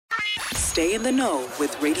Stay in the know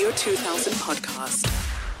with Radio 2000 podcast.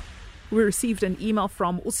 We received an email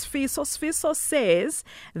from Sifiso. Sifiso says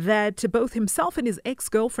that both himself and his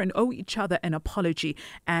ex-girlfriend owe each other an apology,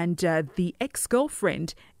 and the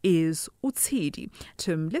ex-girlfriend is Utsidi.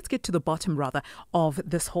 Let's get to the bottom, rather, of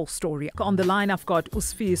this whole story. On the line, I've got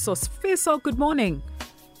Sifiso. Sifiso, good morning.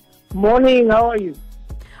 Morning, how are you?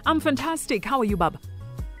 I'm fantastic. How are you, Baba?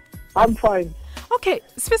 I'm fine. Okay,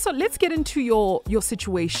 Sifiso, let's get into your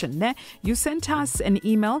situation. Ne? You sent us an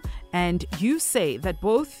email and you say that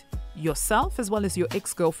both yourself as well as your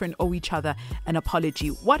ex-girlfriend owe each other an apology.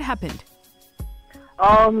 What happened?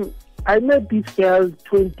 I met this girl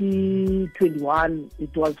 2021.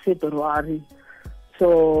 It was February.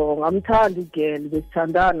 So I'm tired again. The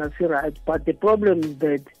standard is right. But the problem is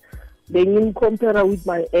that being in compare with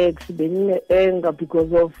my ex, being in anger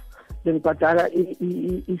because of the patara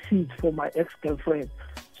is for my ex-girlfriend.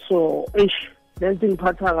 So then thing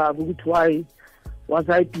patara with why was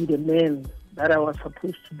I be the man that I was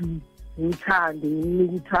supposed to be in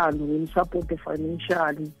support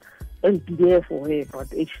financially and be there for her,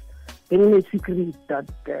 but it's a secret that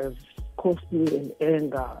has caused me an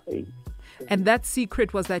anger. And that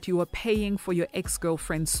secret was that you were paying for your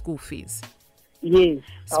ex-girlfriend's school fees? Yes,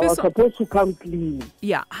 I was supposed to come clean.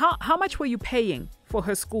 Yeah, how much were you paying for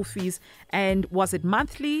her school fees, and was it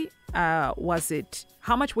monthly? How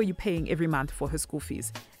much were you paying every month for her school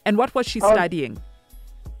fees? And what was she studying?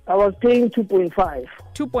 I was paying 2.5.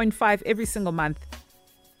 2.5 every single month?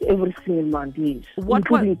 Every single month, yes.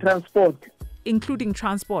 Including transport. Including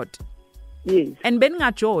transport? Yes. And Ben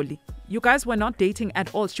Ngajoli, you guys were not dating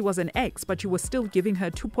at all. She was an ex, but you were still giving her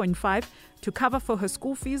 2.5 to cover for her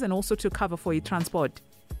school fees and also to cover for your transport.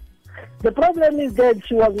 The problem is that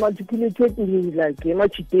she was manipulating me like, and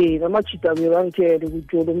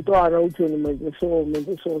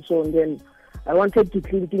then I wanted to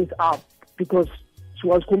clean things up because she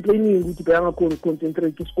was complaining with the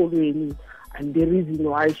concentrate school and the reason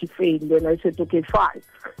why she failed. Then I said, okay, fine.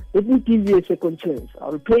 Let me give you a second chance.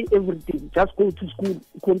 I'll pay everything. Just go to school,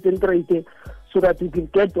 concentrate so that you can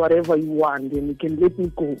get whatever you want and you can let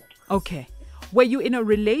me go. Okay. Were you in a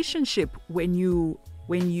relationship when you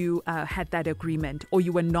had that agreement, or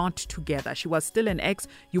you were not together? She was still an ex.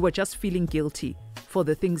 You were just feeling guilty for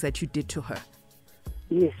the things that you did to her.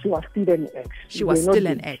 Yes, she was still an ex. She was still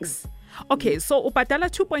an ex. Okay, so Upatala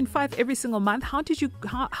 2.5 every single month. How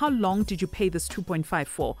long did you pay this 2.5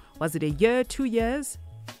 for? Was it a year, 2 years?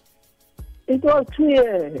 It was 2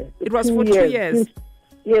 years. It was for 2 years?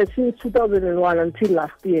 Since 2001 until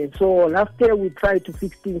last year. So last year we tried to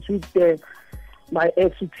fix things with my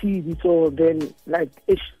ex-TV. So then,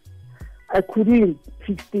 I couldn't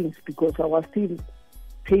fix things because I was still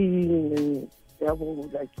paying and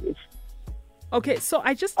Okay, so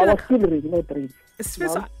I just did a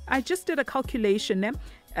calculation.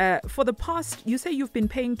 For the past, you say you've been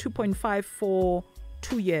paying 2.5 for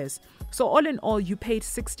 2 years. So all in all, you paid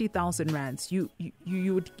 60,000 rands. You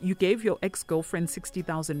gave your ex-girlfriend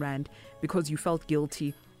 60,000 rand because you felt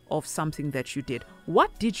guilty of something that you did.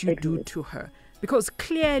 What did you do to her? Because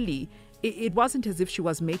clearly, it wasn't as if she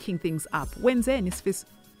was making things up. When's there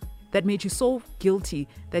that made you so guilty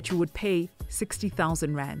that you would pay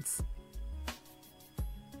 60,000 rands?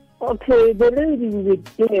 Okay, the lady we were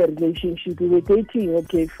in a relationship, we were dating,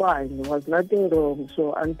 okay, fine. There was nothing wrong.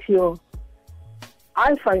 So until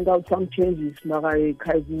I find out some changes,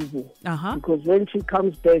 because when she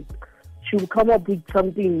comes back, she'll come up with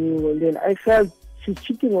something new, and then I felt she's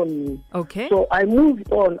cheating on me. Okay. So I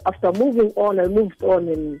moved on. After moving on,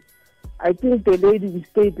 and I think the lady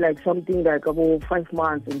stayed something like about 5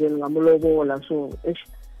 months, and then I'm so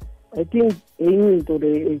I think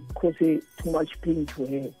it caused too much pain to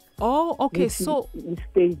her. Oh, okay. So we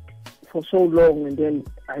stayed for so long, and then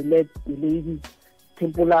I met the lady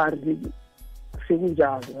temporarily. So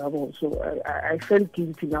I felt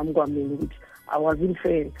guilty. Which I wasn't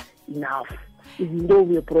fair enough, even though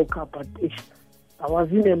we broke up. But I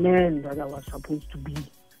wasn't a man that I was supposed to be.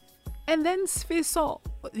 And then, Sifiso,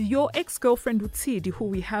 your ex-girlfriend Utsidi, who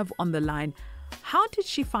we have on the line, how did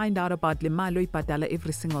she find out about Lemalo Ipadala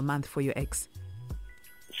every single month for your ex?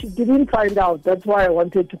 She didn't find out. That's why I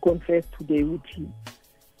wanted to confess today with you.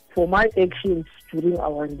 For my actions during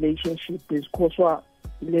our relationship, there's Koswa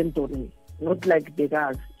Lentone, not like the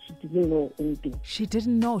guys. She didn't know anything. She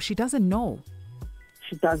didn't know. She doesn't know.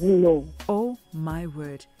 She doesn't know. Oh, my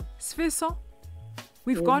word. Sifiso,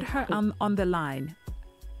 we've got her on the line.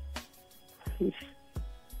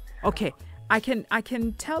 Okay. I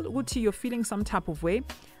can tell Uti you're feeling some type of way.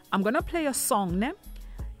 I'm going to play a song,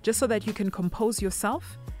 just so that you can compose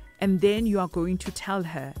yourself, and then you are going to tell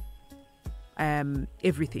her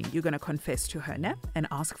everything. You're going to confess to her, ne? And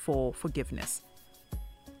ask for forgiveness.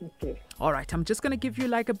 Okay. All right. I'm just going to give you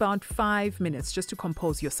like about 5 minutes just to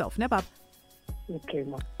compose yourself, ne, Bab? Okay,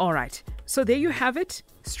 ma. All right. So there you have it.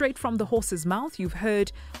 Straight from the horse's mouth. You've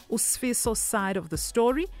heard Sifiso's side of the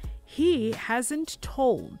story. He hasn't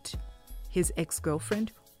told his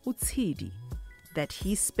ex-girlfriend, Utshidi, that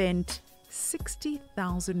he spent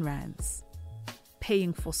 60,000 rands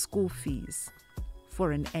paying for school fees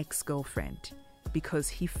for an ex-girlfriend because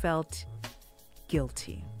he felt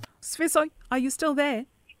guilty. Sifiso, are you still there?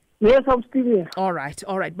 Yes, I'm still here. All right.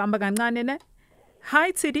 Bamba kancane ne?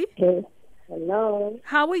 Hi, Tidi. Yes. Hello.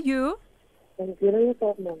 How are you? I'm doing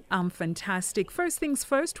yourself, ma'am. I'm fantastic. First things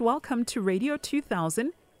first, welcome to Radio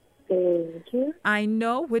 2000. Thank you. I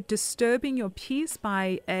know we're disturbing your peace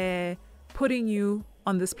by putting you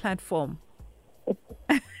on this platform.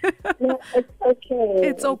 No, it's okay.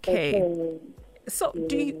 It's okay. So,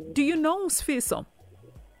 do you know Sifiso?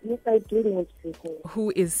 Yes, I do know people.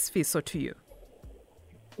 Who is Sifiso to you?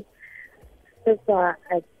 Sifiso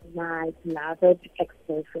is my beloved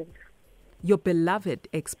ex-boyfriend. Your beloved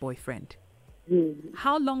ex-boyfriend. Yes.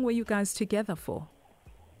 How long were you guys together for?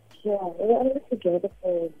 Yeah, we were together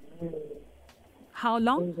for How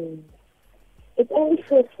long? It's only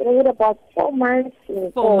for about 4 months.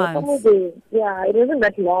 4 months. Yeah, it wasn't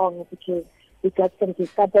that long because we got some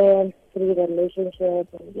disturbance through the relationship.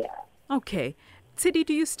 And yeah. Okay. Tidi,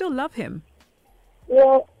 do you still love him?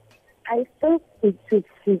 Well, I still speak to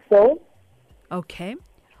Sifiso. Okay.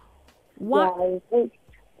 Yeah,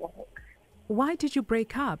 Why did you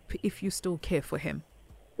break up if you still care for him?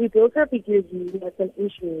 we broke up because we had some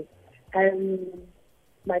issues. And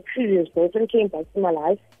my previous boyfriend came back to my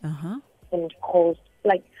life Uh-huh. and caused,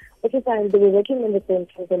 like, at the time they were working in the same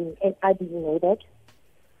company and I didn't know that.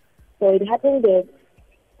 So it happened that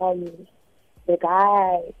the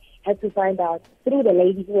guy had to find out through the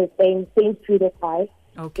lady who was staying same street as I.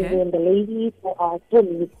 Okay. And then the lady told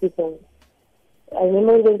me with people. I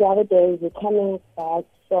remember the other day we were coming back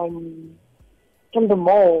from the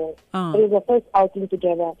mall. It was the first outing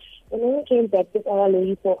together. And when we came back, this other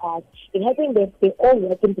lady saw us. It happened that they all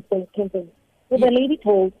worked in the same company. So the lady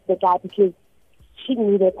told the guy because she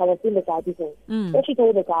knew that I was in the guy before. So she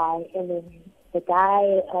told the guy, and then the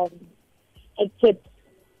guy acted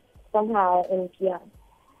somehow, and yeah,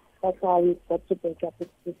 that's how we got to break up with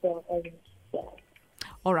people. And yeah.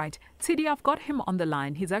 All right. Tidi, I've got him on the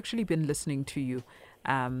line. He's actually been listening to you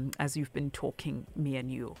as you've been talking, me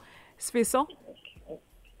and you. Sifiso?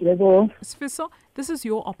 Sifiso, this is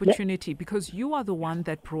your opportunity because you are the one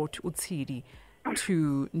that brought Utshidi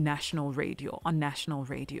to national radio, on national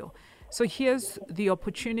radio. So here's the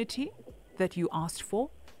opportunity that you asked for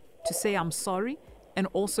to say I'm sorry and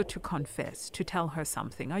also to confess, to tell her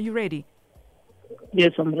something. Are you ready?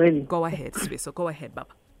 Yes, I'm ready. Go ahead, Sifiso. Go ahead,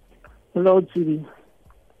 Baba. Hello, Tidi.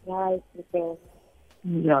 Hi, Sifiso.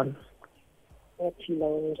 Yeah. What you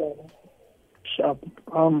know, Sharp.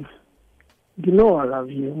 You know I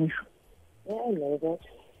love you. yeah, I know that.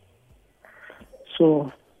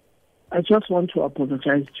 So, I just want to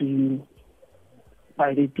apologize to you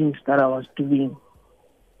by the things that I was doing.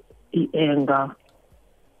 The anger,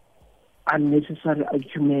 unnecessary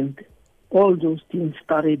argument, all those things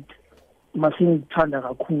started masing thanda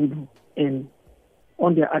kakhulu, and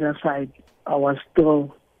on the other side, I was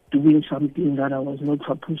still doing something that I was not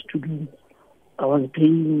supposed to do. I was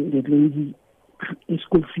paying the lady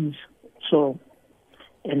school fees. So,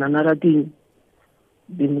 and another thing,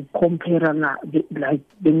 when you compare,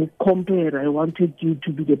 I wanted you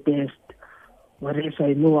to be the best, whereas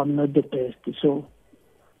I know I'm not the best. So,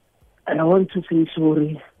 I want to say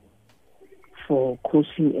sorry for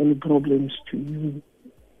causing any problems to you.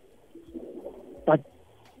 But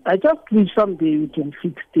I just wish someday we can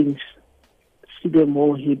fix things, see them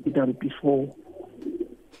more happy than before.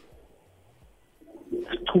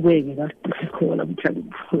 That's difficult, I'm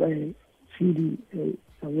telling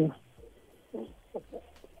you.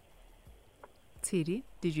 Tidi,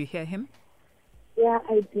 did you hear him? Yeah,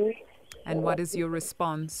 I did. And what is your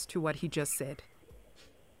response to what he just said?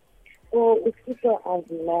 Well, it's people I've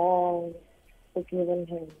long forgiven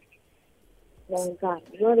him. Long time.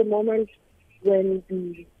 You know, the moment when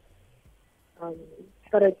we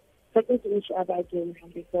started talking to each other again,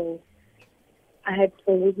 because I had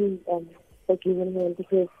already forgiven him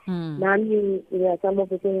because now some of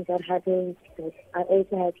the things that happened that I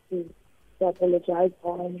also had to apologize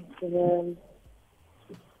on to him.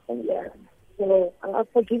 And yeah, so I've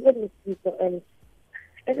forgiven these people and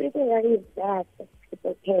everything that is bad, it's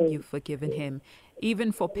okay. You've forgiven him.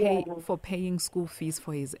 Even for paying school fees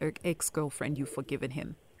for his ex-girlfriend, you've forgiven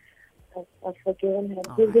him. I've forgiven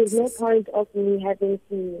him. There's no point of me having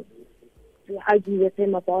to argue with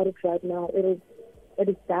him about it right now. It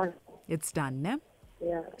is done. It's done, ne?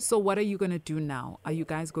 Yeah. So what are you going to do now? Are you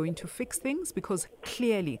guys going to fix things? Because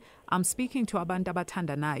clearly, I'm speaking to abantu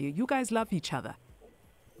abathandanayo. You guys love each other.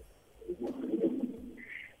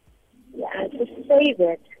 Yeah, just say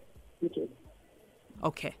that we do.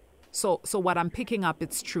 Okay. So what I'm picking up,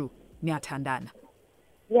 it's true. Niyathandana.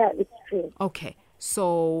 Yeah, it's true. Okay.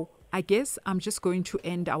 So I guess I'm just going to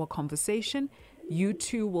end our conversation. You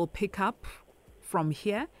two will pick up from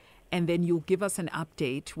here, and then you'll give us an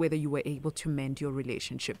update whether you were able to mend your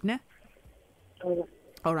relationship, ne?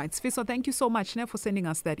 All right. Sifiso, thank you so much, ne, for sending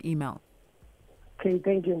us that email. Okay,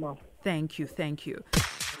 thank you, Mom. Thank you.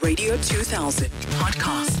 Radio 2000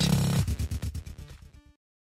 podcast.